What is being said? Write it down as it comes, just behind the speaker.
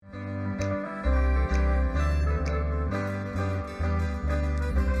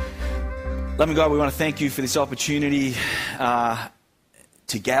Loving God, we want to thank you for this opportunity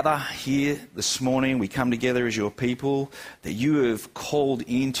to gather here this morning. We come together as your people, that you have called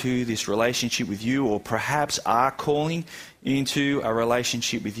into this relationship with you, or perhaps are calling into a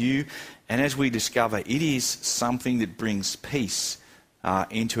relationship with you. And as we discover, it is something that brings peace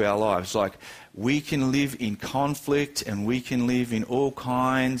into our lives. Like, we can live in conflict and we can live in all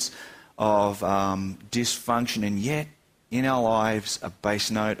kinds of dysfunction, and yet in our lives a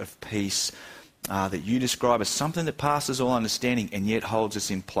base note of peace that you describe as something that passes all understanding and yet holds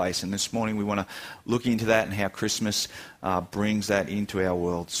us in place. And this morning we want to look into that and how Christmas brings that into our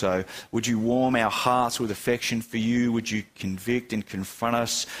world. So would you warm our hearts with affection for you? Would you convict and confront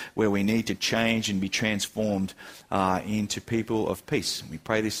us where we need to change and be transformed into people of peace? We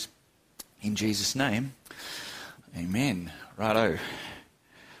pray this in Jesus' name. Amen. Righto.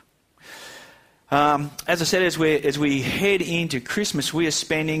 As I said, as we head into Christmas, we are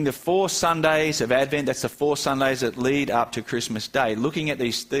spending the 4 Sundays of Advent, that's the 4 Sundays that lead up to Christmas Day, looking at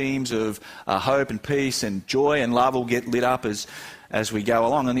these themes of hope and peace and joy and love will get lit up as we go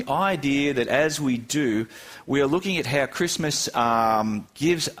along. And the idea that as we do, we are looking at how Christmas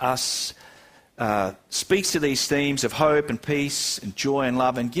gives us, speaks to these themes of hope and peace and joy and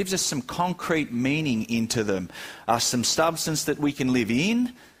love, and gives us some concrete meaning into them, some substance that we can live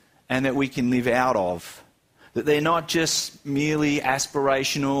in and that we can live out of. That they're not just merely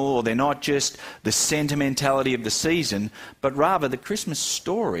aspirational, or they're not just the sentimentality of the season, but rather the Christmas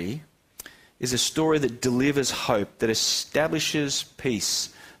story is a story that delivers hope, that establishes peace,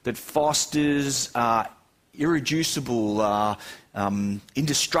 that fosters irreducible,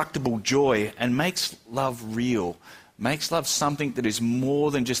 indestructible joy, and makes love real, makes love something that is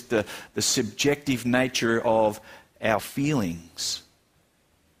more than just the subjective nature of our feelings.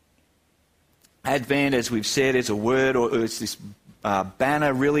 Advent, as we've said, is a word, or it's this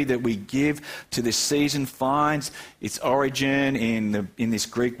banner really that we give to this season, finds its origin in this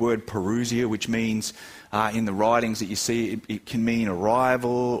Greek word parousia, which means in the writings that you see, it can mean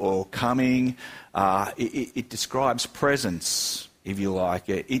arrival or coming. It describes presence, if you like.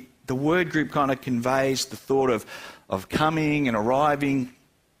 The word group kind of conveys the thought of coming and arriving.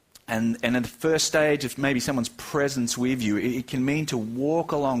 And at the first stage of maybe someone's presence with you, it can mean to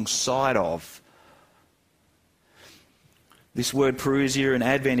walk alongside of. This word parousia in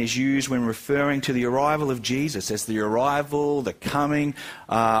Advent is used when referring to the arrival of Jesus as the arrival, the coming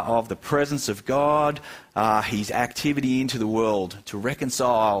of the presence of God, his activity into the world to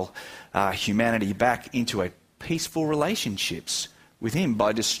reconcile humanity back into a peaceful relationships with him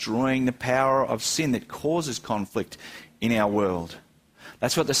by destroying the power of sin that causes conflict in our world.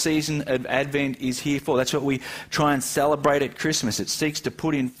 That's what the season of Advent is here for. That's what we try and celebrate at Christmas. It seeks to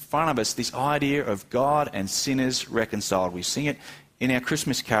put in front of us this idea of God and sinners reconciled. We sing it in our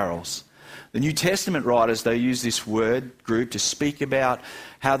Christmas carols. The New Testament writers, they use this word group to speak about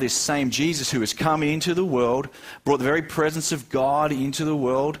how this same Jesus who has come into the world, brought the very presence of God into the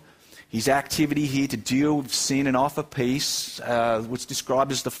world, his activity here to deal with sin and offer peace, what's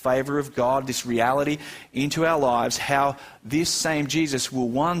described as the favour of God, this reality into our lives, how this same Jesus will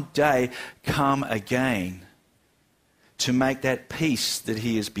one day come again to make that peace that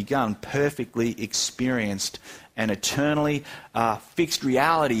he has begun perfectly experienced and eternally fixed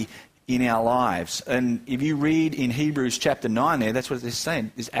reality in our lives. And if you read in Hebrews chapter 9 there, that's what they're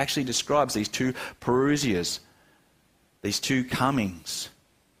saying. This actually describes these 2 parousias, these 2 comings,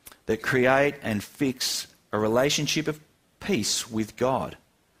 that create and fix a relationship of peace with God.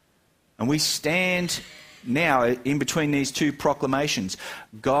 And we stand now in between these 2 proclamations.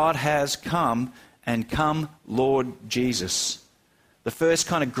 God has come, and come Lord Jesus. The first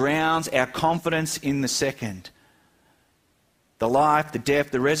kind of grounds our confidence in the second. The life, the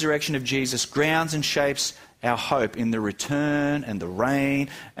death, the resurrection of Jesus grounds and shapes our hope in the return and the reign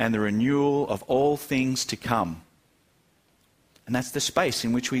and the renewal of all things to come. And that's the space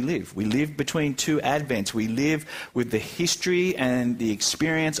in which we live. We live between 2 Advents. We live with the history and the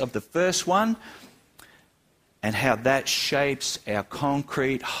experience of the first one and how that shapes our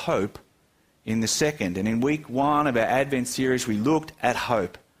concrete hope in the second. And in week 1 of our Advent series, we looked at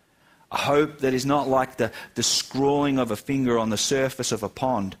hope. A hope that is not like the scrawling of a finger on the surface of a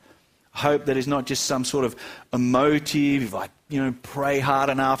pond. A hope that is not just some sort of emotive, if I pray hard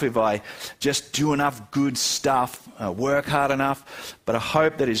enough, if I just do enough good stuff, work hard enough, but a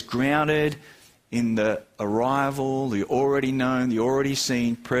hope that is grounded in the arrival, the already known, the already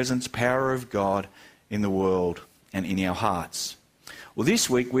seen presence, power of God in the world and in our hearts. Well, this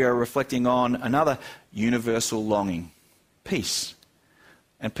week we are reflecting on another universal longing, peace.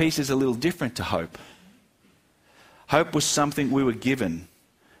 And peace is a little different to hope. Hope was something we were given.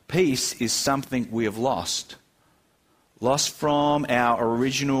 peace is something we have lost. Lost from our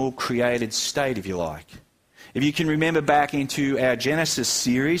original created state, if you like. If you can remember back into our Genesis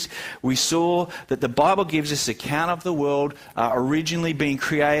series, we saw that the Bible gives us account of the world originally being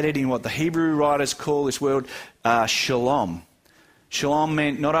created in what the Hebrew writers call this word shalom. Shalom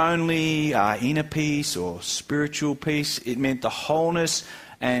meant not only inner peace or spiritual peace, it meant the wholeness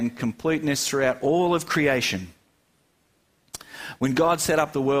and completeness throughout all of creation. When God set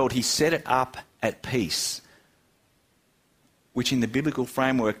up the world, he set it up at peace, which in the biblical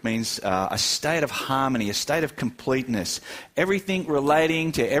framework means a state of harmony, a state of completeness, everything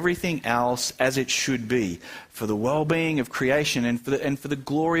relating to everything else as it should be, for the well-being of creation and for the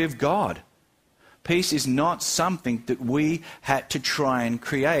glory of God. Peace is not something that we had to try and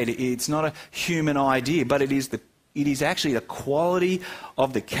create. It's not a human idea, but it is actually the quality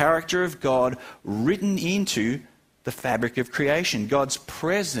of the character of God written into the fabric of creation. God's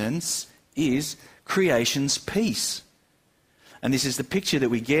presence is creation's peace. And this is the picture that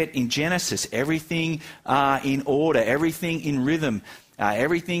we get in Genesis. Everything in order, everything in rhythm,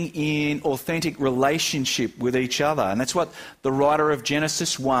 everything in authentic relationship with each other. And that's what the writer of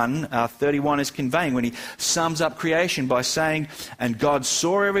Genesis 1:31 is conveying when he sums up creation by saying, "And God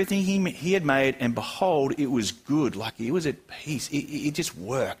saw everything he had made, and behold, it was good." Like it was at peace. It just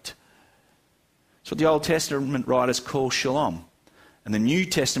worked. It's what the Old Testament writers call shalom. And the New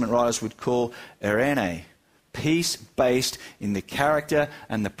Testament writers would call eirene. Peace based in the character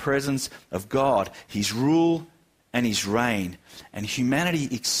and the presence of God, his rule and his reign. And humanity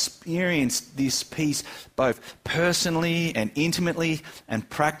experienced this peace both personally and intimately and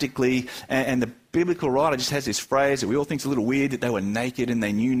practically. And the biblical writer just has this phrase that we all think is a little weird, that they were naked and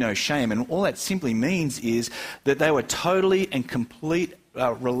they knew no shame. And all that simply means is that they were totally and complete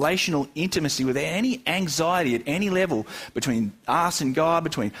relational intimacy without any anxiety at any level between us and God,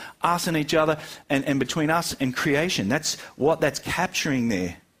 between us and each other, and between us and creation. That's what that's capturing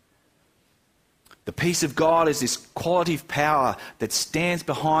there. The peace of God is this quality of power that stands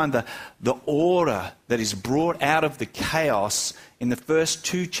behind the order that is brought out of the chaos in the first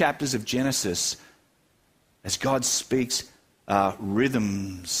 2 chapters of Genesis as God speaks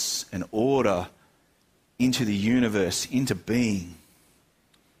rhythms and order into the universe, into being.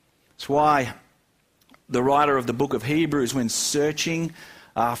 That's why the writer of the book of Hebrews, when searching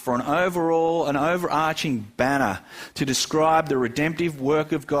for an overarching banner to describe the redemptive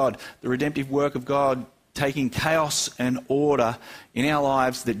work of God taking chaos and order in our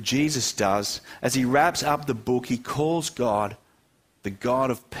lives that Jesus does, as he wraps up the book, he calls God the God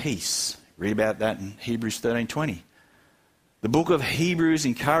of peace. Read about that in Hebrews 13:20. The book of Hebrews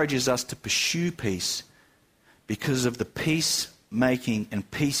encourages us to pursue peace because of the peace-making and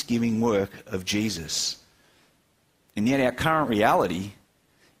peace-giving work of Jesus. And yet our current reality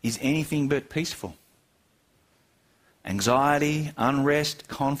is anything but peaceful. Anxiety, unrest,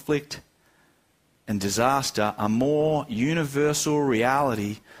 conflict, and disaster are more universal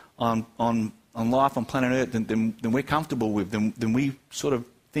reality on life on planet Earth than we're comfortable with, than we sort of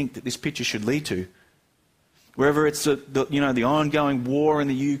think that this picture should lead to. Wherever it's the ongoing war in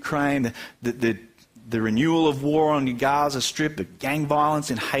the Ukraine, the renewal of war on the Gaza Strip, the gang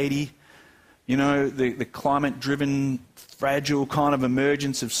violence in Haiti, the climate-driven, fragile kind of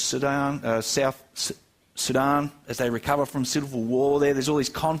emergence of South Sudan as they recover from civil war there. There's all these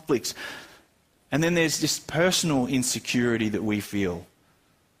conflicts. And then there's this personal insecurity that we feel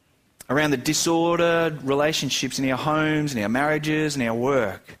around the disordered relationships in our homes, in our marriages, and our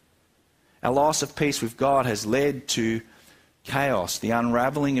work. Our loss of peace with God has led to chaos, the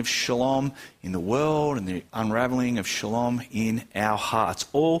unraveling of shalom in the world and the unraveling of shalom in our hearts.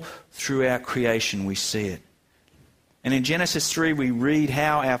 All through our creation we see it. And in Genesis 3 we read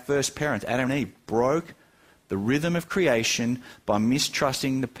how our first parents, Adam and Eve, broke the rhythm of creation by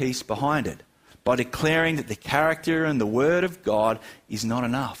mistrusting the peace behind it, by declaring that the character and the word of God is not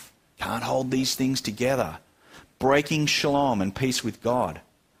enough, can't hold these things together, breaking shalom and peace with God.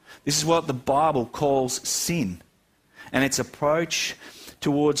 This is what the Bible calls sin. And its approach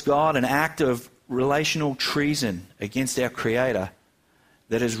towards God, an act of relational treason against our Creator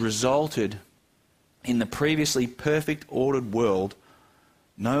that has resulted in the previously perfect, ordered world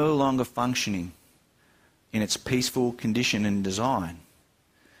no longer functioning in its peaceful condition and design.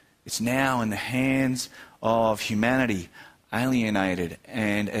 It's now in the hands of humanity, alienated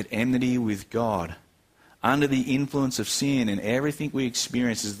and at enmity with God, under the influence of sin, and everything we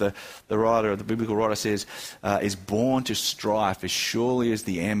experience, as the biblical writer says, is born to strife as surely as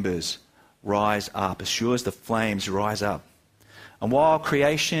the embers rise up, as sure as the flames rise up. And while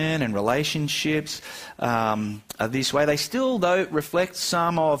creation and relationships are this way, they still, though, reflect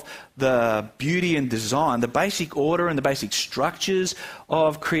some of the beauty and design. The basic order and the basic structures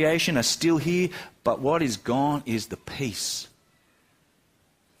of creation are still here, but what is gone is the peace.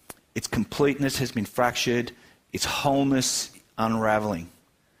 Its completeness has been fractured, its wholeness unraveling.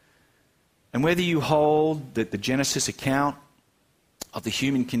 And whether you hold that the Genesis account of the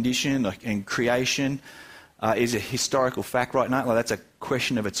human condition and creation is a historical fact right now, that's a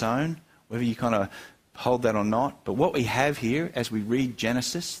question of its own, whether you kind of hold that or not. But what we have here as we read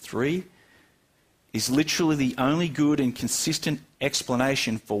Genesis 3 is literally the only good and consistent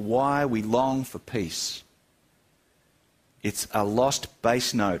explanation for why we long for peace. It's a lost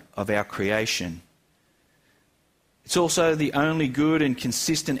base note of our creation. It's also the only good and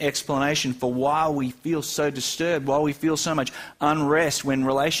consistent explanation for why we feel so disturbed, why we feel so much unrest when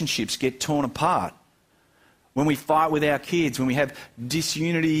relationships get torn apart, when we fight with our kids, when we have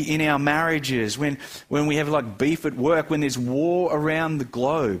disunity in our marriages, when we have like beef at work, when there's war around the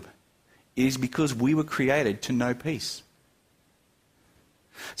globe. It is because we were created to know peace.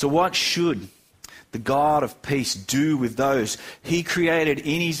 So what should the God of peace do with those he created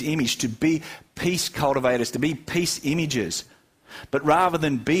in his image to be peace cultivators, to be peace imagers? But rather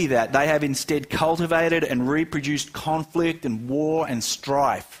than be that, they have instead cultivated and reproduced conflict and war and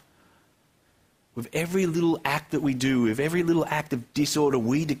strife. With every little act that we do, with every little act of disorder,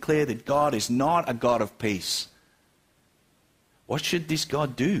 we declare that God is not a God of peace. What should this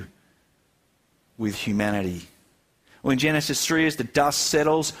God do with humanity? Well, in Genesis 3, as the dust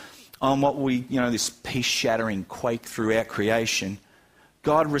settles on what this peace-shattering quake throughout creation,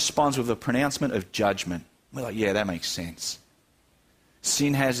 God responds with a pronouncement of judgment. We're like, yeah, that makes sense.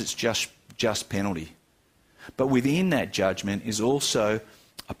 Sin has its just penalty. But within that judgment is also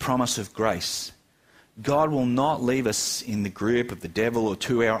a promise of grace. God will not leave us in the grip of the devil or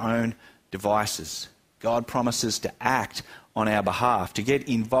to our own devices. God promises to act on our behalf, to get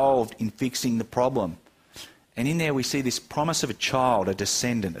involved in fixing the problem. And in there we see this promise of a child, a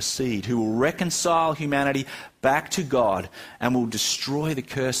descendant, a seed, who will reconcile humanity back to God and will destroy the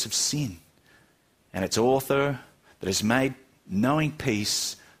curse of sin. And its author that has made knowing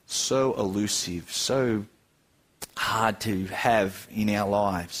peace so elusive, so hard to have in our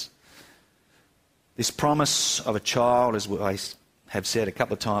lives. This promise of a child, as I have said a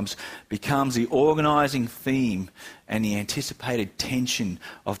couple of times, becomes the organising theme and the anticipated tension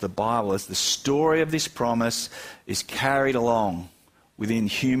of the Bible as the story of this promise is carried along within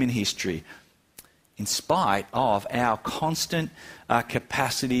human history, in spite of our constant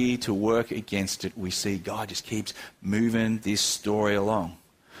capacity to work against it. We see God just keeps moving this story along.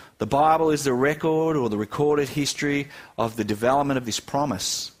 The Bible is the record or the recorded history of the development of this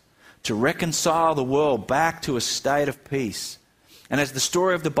promise to reconcile the world back to a state of peace. And as the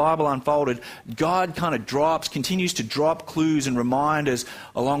story of the Bible unfolded, God continues to drop clues and reminders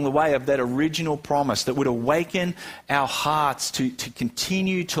along the way of that original promise that would awaken our hearts to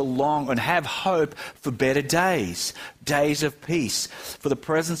continue to long and have hope for better days, days of peace, for the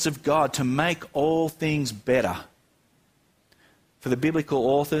presence of God to make all things better. For the biblical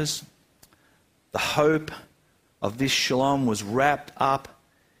authors, the hope of this shalom was wrapped up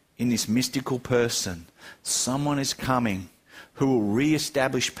in this mystical person. Someone is coming who will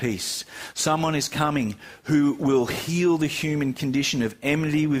re-establish peace. Someone is coming who will heal the human condition of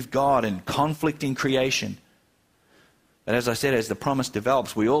enmity with God and conflict in creation. But as I said, as the promise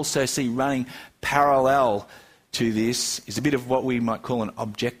develops, we also see running parallel to this is a bit of what we might call an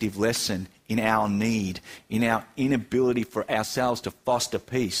objective lesson in our need, in our inability for ourselves to foster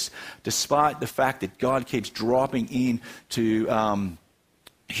peace, despite the fact that God keeps dropping into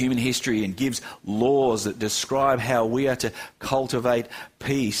human history and gives laws that describe how we are to cultivate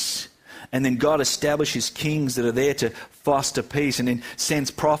peace. And then God establishes kings that are there to foster peace and then sends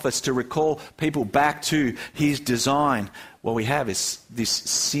prophets to recall people back to his design. What we have is this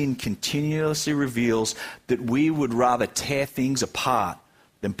sin continuously reveals that we would rather tear things apart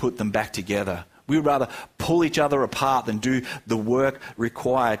than put them back together. We would rather pull each other apart than do the work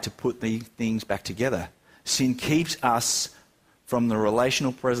required to put the things back together. Sin keeps us from the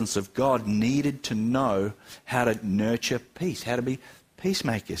relational presence of God, needed to know how to nurture peace, how to be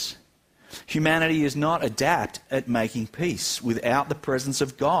peacemakers. Humanity is not adept at making peace without the presence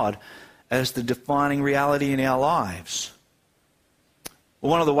of God as the defining reality in our lives.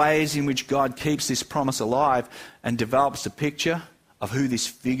 Well, one of the ways in which God keeps this promise alive and develops a picture of who this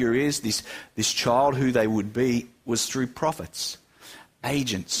figure is, this child, who they would be, was through prophets,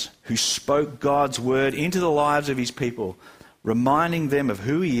 agents who spoke God's word into the lives of his people, reminding them of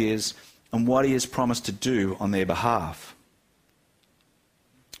who he is and what he has promised to do on their behalf.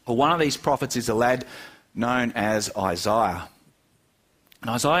 Well, one of these prophets is a lad known as Isaiah. And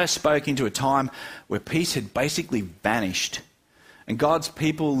Isaiah spoke into a time where peace had basically vanished. And God's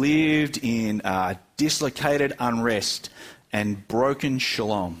people lived in dislocated unrest and broken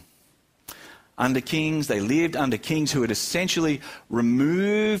shalom. They lived under kings who had essentially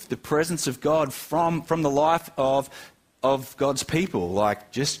removed the presence of God from the life of God's people,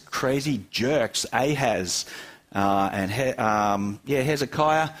 like just crazy jerks, Ahaz and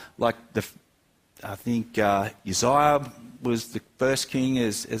Hezekiah. Like I think Uzziah was the first king,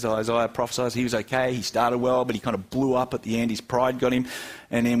 as Isaiah prophesied. He was okay. He started well, but he kind of blew up at the end. His pride got him.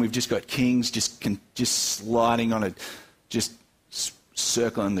 And then we've just got kings just sliding on just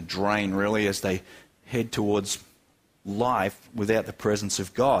circling the drain, really, as they head towards life without the presence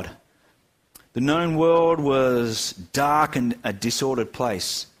of God. The known world was dark and a disordered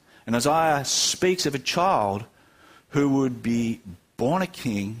place. And Isaiah speaks of a child who would be born a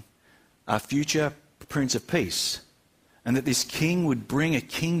king, a future Prince of Peace. And that this king would bring a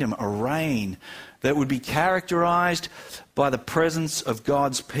kingdom, a reign, that would be characterized by the presence of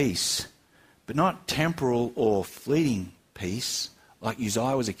God's peace. But not temporal or fleeting peace, like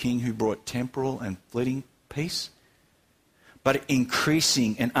Uzziah was a king who brought temporal and fleeting peace, but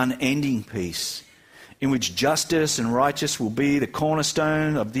increasing and unending peace, in which justice and righteousness will be the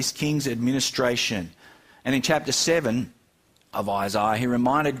cornerstone of this king's administration. And in chapter 7 of Isaiah, he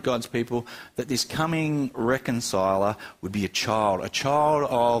reminded God's people that this coming reconciler would be a child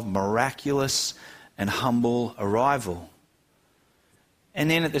of miraculous and humble arrival. And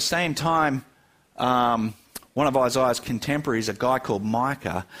then at the same time, one of Isaiah's contemporaries, a guy called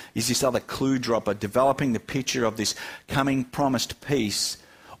Micah, is this other clue dropper developing the picture of this coming promised peace,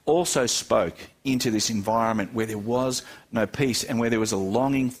 also spoke into this environment where there was no peace and where there was a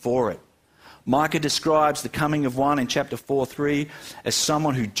longing for it. Micah describes the coming of one in chapter 4:3 as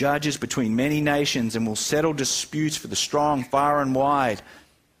someone who judges between many nations and will settle disputes for the strong far and wide.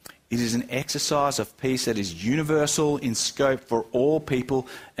 It is an exercise of peace that is universal in scope for all people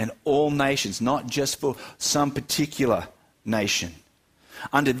and all nations, not just for some particular nation.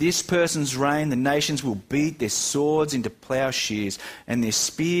 Under this person's reign, the nations will beat their swords into plowshares and their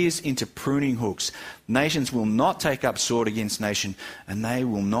spears into pruning hooks. Nations will not take up sword against nation, and they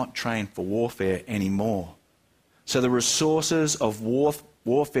will not train for warfare anymore. So the resources of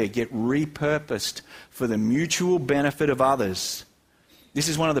warfare get repurposed for the mutual benefit of others. This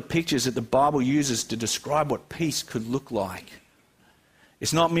is one of the pictures that the Bible uses to describe what peace could look like.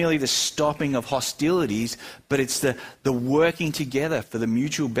 It's not merely the stopping of hostilities, but it's the working together for the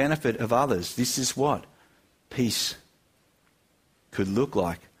mutual benefit of others. This is what peace could look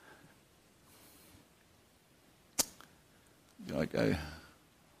like.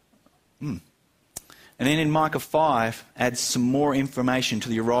 And then in Micah 5 adds some more information to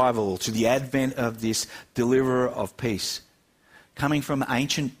the arrival, to the advent of this deliverer of peace. Coming from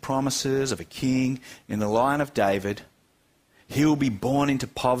ancient promises of a king in the line of David, he will be born into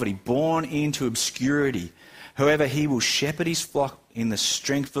poverty, born into obscurity. However, he will shepherd his flock in the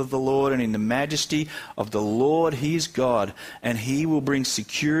strength of the Lord and in the majesty of the Lord his God. And he will bring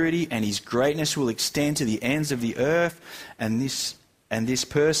security, and his greatness will extend to the ends of the earth. And this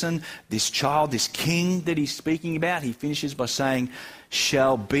person, this child, this king that he's speaking about, he finishes by saying,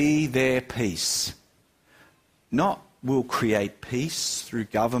 shall be their peace. Not will create peace through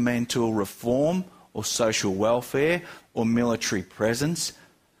governmental reform or social welfare or military presence,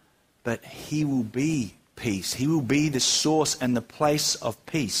 but he will be peace. He will be the source and the place of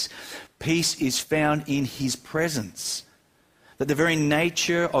peace. Peace is found in his presence. That the very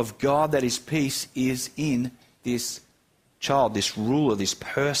nature of God that is peace is in this child, this ruler, this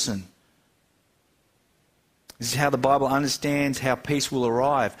person. This is how the Bible understands how peace will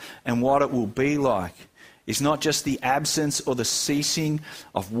arrive and what it will be like. It's not just the absence or the ceasing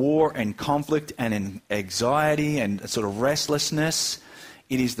of war and conflict and anxiety and sort of restlessness.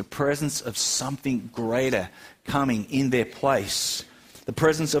 It is the presence of something greater coming in their place. The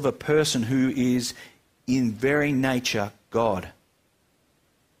presence of a person who is in very nature God.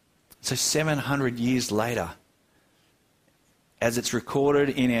 So 700 years later, as it's recorded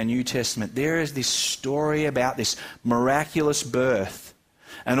in our New Testament, there is this story about this miraculous birth.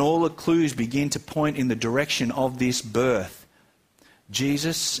 And all the clues begin to point in the direction of this birth.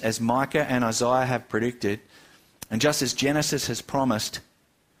 Jesus, as Micah and Isaiah have predicted, and just as Genesis has promised,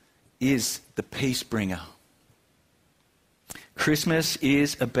 is the peace bringer. Christmas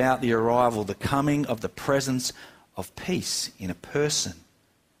is about the arrival, the coming of the presence of peace in a person.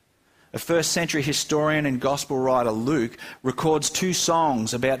 A first century historian and gospel writer Luke records 2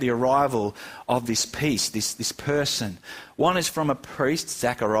 songs about the arrival of this peace, this person. One is from a priest,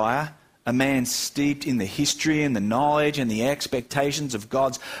 Zechariah, a man steeped in the history and the knowledge and the expectations of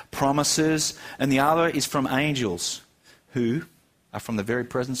God's promises. And the other is from angels, who are from the very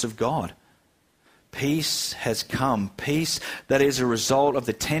presence of God. Peace has come. Peace that is a result of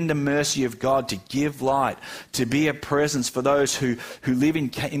the tender mercy of God to give light, to be a presence for those who live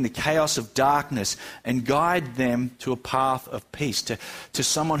in the chaos of darkness and guide them to a path of peace, to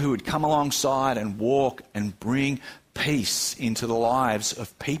someone who would come alongside and walk and bring peace into the lives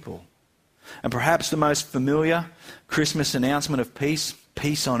of people. And perhaps the most familiar Christmas announcement of peace,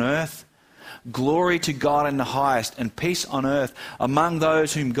 peace on earth. Glory to God in the highest, and peace on earth among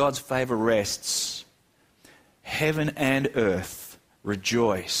those whom God's favour rests. Heaven and earth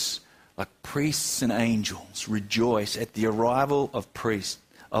rejoice, like priests and angels rejoice at the arrival of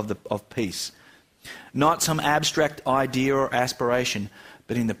peace. Not some abstract idea or aspiration,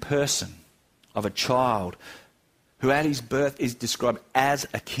 but in the person of a child who at his birth is described as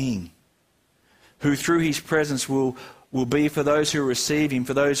a king, who through his presence will be for those who receive him,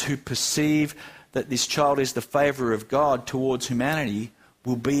 for those who perceive that this child is the favour of God towards humanity,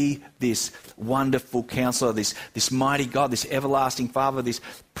 will be this wonderful counselor, this mighty God, this everlasting Father, this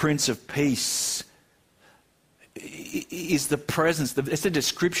Prince of Peace. Is the presence, it's the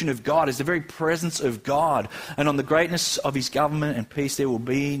description of God, is the very presence of God. And on the greatness of his government and peace there will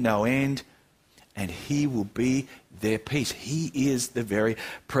be no end, and he will be their peace. He is the very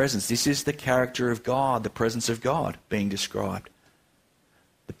presence. This is the character of God, the presence of God being described.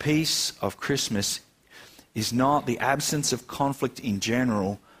 The peace of Christmas is not the absence of conflict in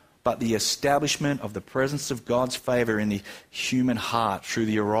general, but the establishment of the presence of God's favour in the human heart through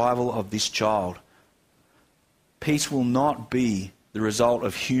the arrival of this child. Peace will not be the result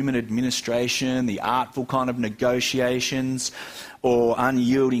of human administration, the artful kind of negotiations, or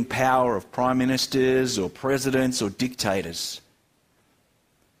unyielding power of prime ministers or presidents or dictators.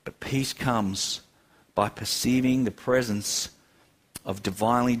 But peace comes by perceiving the presence of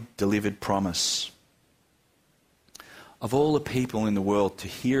divinely delivered promise. Of all the people in the world to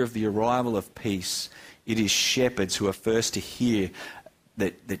hear of the arrival of peace, it is shepherds who are first to hear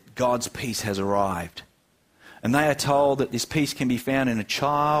that God's peace has arrived. And they are told that this peace can be found in a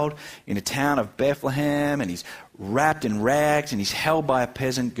child in a town of Bethlehem, and he's wrapped in rags and he's held by a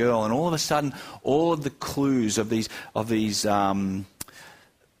peasant girl. And all of a sudden, all of the clues of these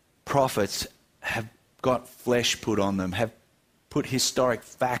prophets have got flesh put on them, have put historic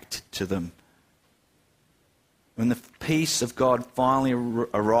fact to them. When the peace of God finally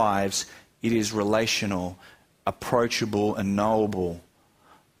arrives, it is relational, approachable and knowable.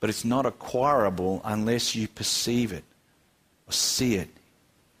 But it's not acquirable unless you perceive it or see it.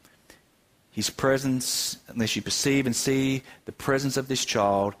 His presence, unless you perceive and see the presence of this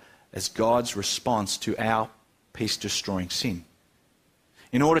child as God's response to our peace-destroying sin.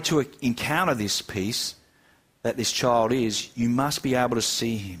 In order to encounter this peace that this child is, you must be able to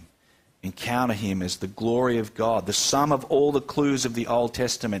see him, encounter him as the glory of God, the sum of all the clues of the Old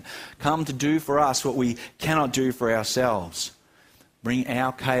Testament, come to do for us what we cannot do for ourselves. Bring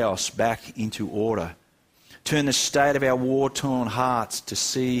our chaos back into order. Turn the state of our war-torn hearts to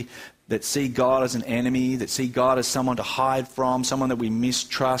see God as an enemy, that see God as someone to hide from, someone that we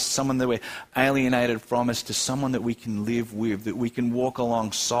mistrust, someone that we're alienated from us, to someone that we can live with, that we can walk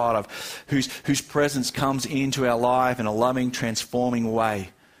alongside of, whose presence comes into our life in a loving, transforming way,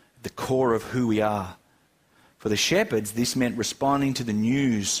 the core of who we are. For the shepherds, this meant responding to the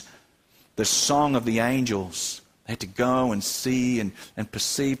news, the song of the angels. They had to go and see and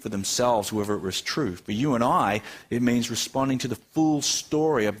perceive for themselves whether it was true. For you and I, it means responding to the full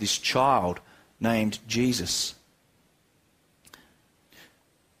story of this child named Jesus,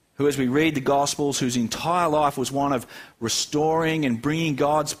 who, as we read the Gospels, whose entire life was one of restoring and bringing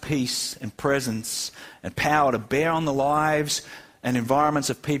God's peace and presence and power to bear on the lives and environments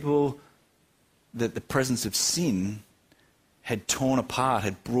of people that the presence of sin had torn apart,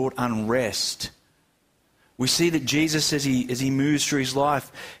 had brought unrest. We see that Jesus, as he moves through his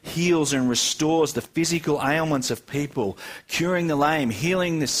life, heals and restores the physical ailments of people, curing the lame,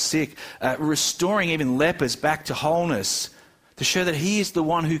 healing the sick, restoring even lepers back to wholeness, to show that he is the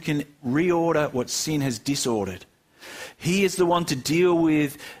one who can reorder what sin has disordered. He is the one to deal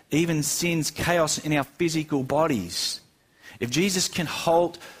with even sin's chaos in our physical bodies. If Jesus can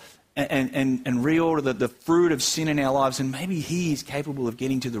halt and reorder the fruit of sin in our lives, and maybe he is capable of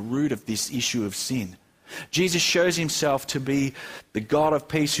getting to the root of this issue of sin. Jesus shows himself to be the God of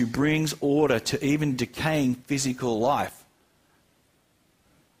peace who brings order to even decaying physical life.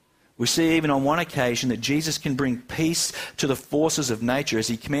 We see even on one occasion that Jesus can bring peace to the forces of nature as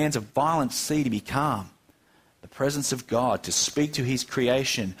he commands a violent sea to be calm. The presence of God, to speak to his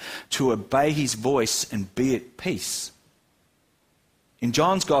creation, to obey his voice and be at peace. In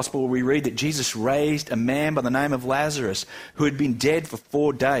John's Gospel, we read that Jesus raised a man by the name of Lazarus who had been dead for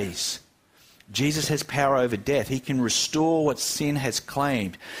 4 days. Jesus has power over death. He can restore what sin has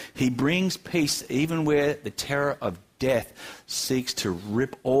claimed. He brings peace even where the terror of death seeks to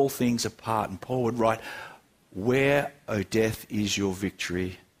rip all things apart. And Paul would write, "Where, O death, is your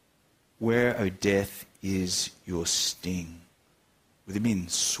victory? Where, O death, is your sting?" With him been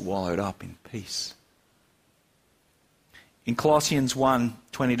swallowed up in peace. In Colossians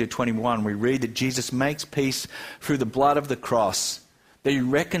 1:20-21, we read that Jesus makes peace through the blood of the cross, that he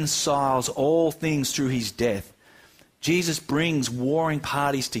reconciles all things through his death. Jesus brings warring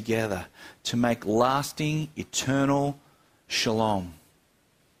parties together to make lasting, eternal shalom.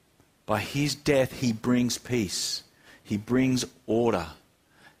 By his death, he brings peace. He brings order.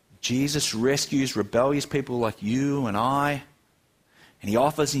 Jesus rescues rebellious people like you and I, and he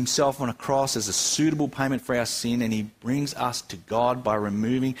offers himself on a cross as a suitable payment for our sin, and he brings us to God by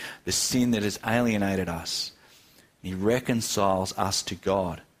removing the sin that has alienated us. He reconciles us to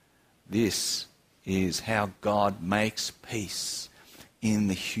God. This is how God makes peace in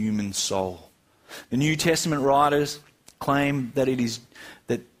the human soul. The New Testament writers claim that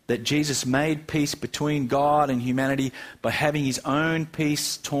that Jesus made peace between God and humanity by having his own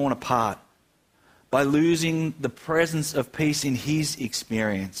peace torn apart, by losing the presence of peace in his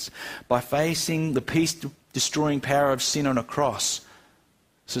experience, by facing the peace-destroying power of sin on a cross,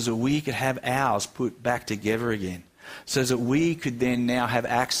 so that we could have ours put back together again, so that we could then now have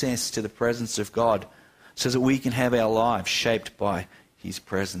access to the presence of God, so that we can have our lives shaped by his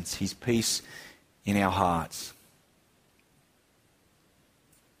presence, his peace in our hearts.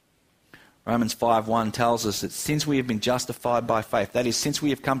 Romans 5:1 tells us that since we have been justified by faith, that is, since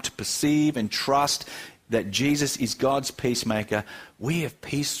we have come to perceive and trust that Jesus is God's peacemaker, we have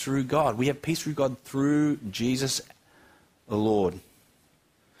peace through God. We have peace through God through Jesus the Lord.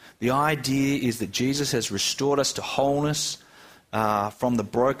 The idea is that Jesus has restored us to wholeness from the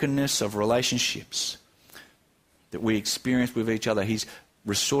brokenness of relationships that we experience with each other. He's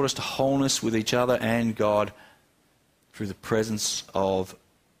restored us to wholeness with each other and God through the presence of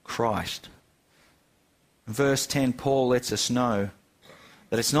Christ. In verse 10, Paul lets us know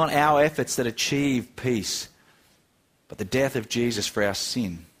that it's not our efforts that achieve peace, but the death of Jesus for our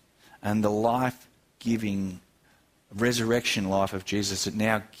sin and the life-giving resurrection life of Jesus that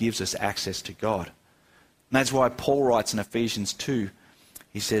now gives us access to God. And that's why Paul writes in Ephesians 2,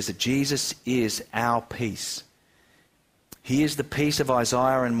 he says that Jesus is our peace. He is the peace of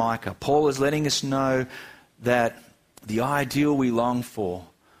Isaiah and Micah. Paul is letting us know that the ideal we long for,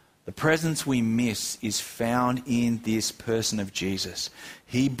 the presence we miss, is found in this person of Jesus.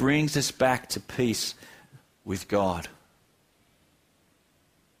 He brings us back to peace with God.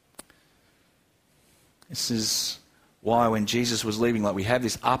 This is why when Jesus was leaving, like we have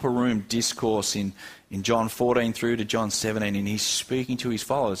this upper room discourse in John 14 through to John 17, and he's speaking to his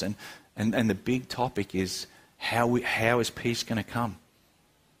followers, and the big topic is how is peace going to come?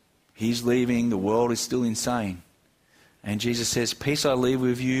 He's leaving, the world is still insane. And Jesus says, "Peace I leave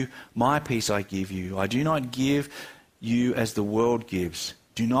with you, my peace I give you. I do not give you as the world gives.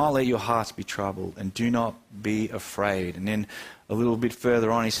 Do not let your hearts be troubled, and do not be afraid." And then a little bit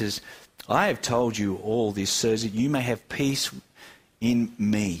further on he says, "I have told you all this so that you may have peace in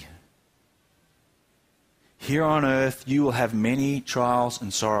me. Here on earth you will have many trials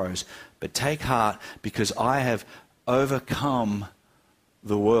and sorrows, but take heart, because I have overcome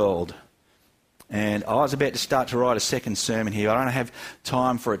the world." And I was about to start to write a second sermon here. I don't have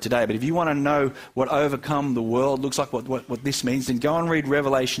time for it today. But if you want to know what overcome the world looks like, what this means, then go and read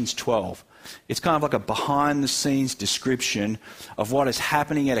Revelations 12. It's kind of like a behind-the-scenes description of what is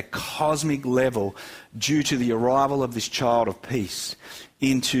happening at a cosmic level due to the arrival of this child of peace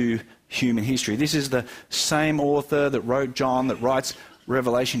into human history. This is the same author that wrote John that writes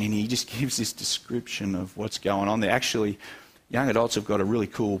Revelation, and he just gives this description of what's going on there. Actually, young adults have got a really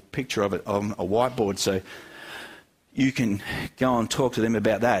cool picture of it on a whiteboard, so you can go and talk to them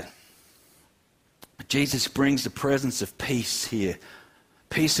about that. Jesus brings the presence of peace here,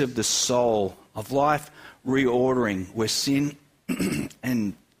 peace of the soul, of life reordering, where sin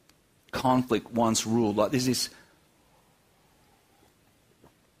and conflict once ruled. Like there's this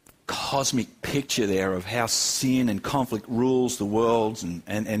cosmic picture there of how sin and conflict rules the world,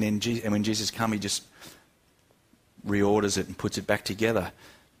 and when Jesus comes, he just reorders it and puts it back together.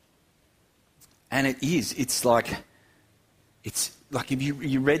 And it's like if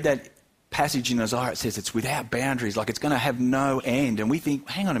you read that passage in Isaiah, it says it's without boundaries, like it's going to have no end. And we think,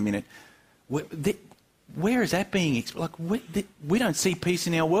 hang on a minute, where is that being like? We don't see peace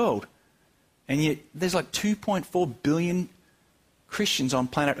in our world, and yet there's like 2.4 billion Christians on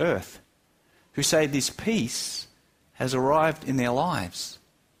planet Earth who say this peace has arrived in their lives.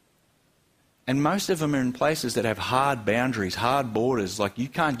 And most of them are in places that have hard boundaries, hard borders. Like, you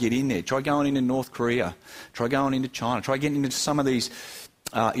can't get in there. Try going into North Korea. Try going into China. Try getting into some of these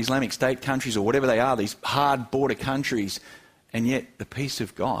Islamic State countries or whatever they are, these hard border countries. And yet the peace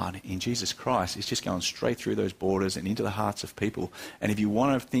of God in Jesus Christ is just going straight through those borders and into the hearts of people. And if you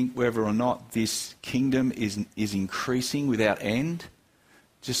want to think whether or not this kingdom is increasing without end,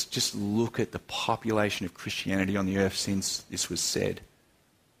 just look at the population of Christianity on the earth since this was said.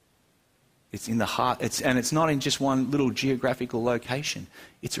 It's in the heart, and it's not in just one little geographical location.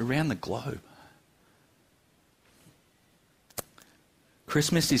 It's around the globe.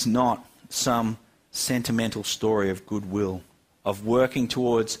 Christmas is not some sentimental story of goodwill, of working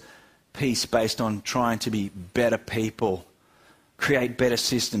towards peace based on trying to be better people, create better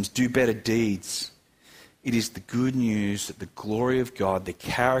systems, do better deeds. It is the good news that the glory of God, the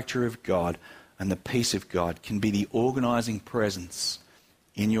character of God, and the peace of God can be the organising presence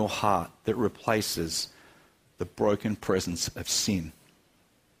in your heart that replaces the broken presence of sin.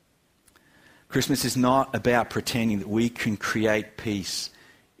 Christmas is not about pretending that we can create peace.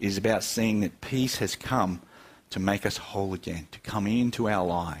 It is about seeing that peace has come to make us whole again, to come into our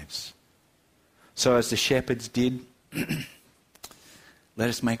lives. So as the shepherds did, let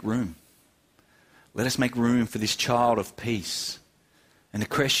us make room. Let us make room for this child of peace. And the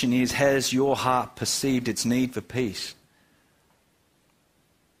question is, has your heart perceived its need for peace?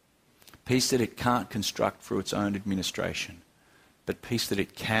 Peace that it can't construct through its own administration, but peace that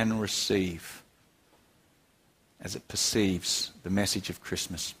it can receive as it perceives the message of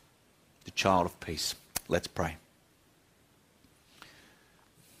Christmas, the child of peace. Let's pray.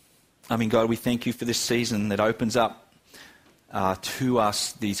 God, we thank you for this season that opens up to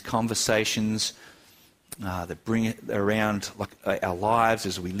us these conversations that bring it around our lives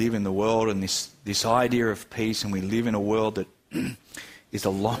as we live in the world, and this idea of peace, and we live in a world that is a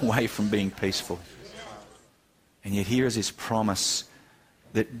long way from being peaceful. And yet here is this promise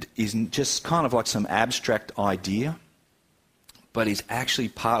that isn't just kind of like some abstract idea, but is actually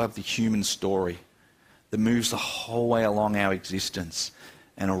part of the human story that moves the whole way along our existence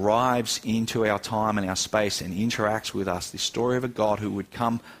and arrives into our time and our space and interacts with us. This story of a God who would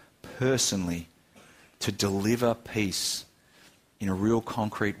come personally to deliver peace in a real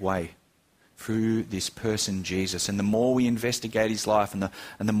concrete way through this person, Jesus. And the more we investigate his life and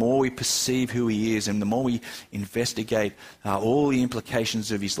the more we perceive who he is, and the more we investigate all the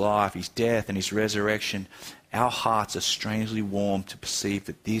implications of his life, his death and his resurrection, our hearts are strangely warmed to perceive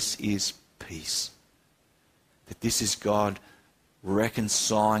that this is peace. That this is God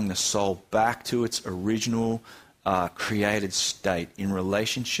reconciling the soul back to its original created state in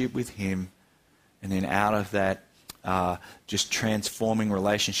relationship with him, and then out of that just transforming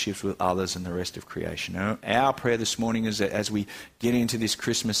relationships with others and the rest of creation. Our prayer this morning is that as we get into this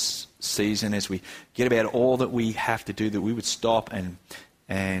Christmas season, as we get about all that we have to do, that we would stop and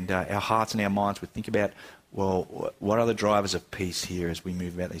our hearts and our minds would think about, well, what are the drivers of peace here as we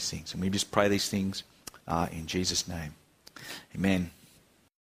move about these things? And we just pray these things in Jesus' name. Amen.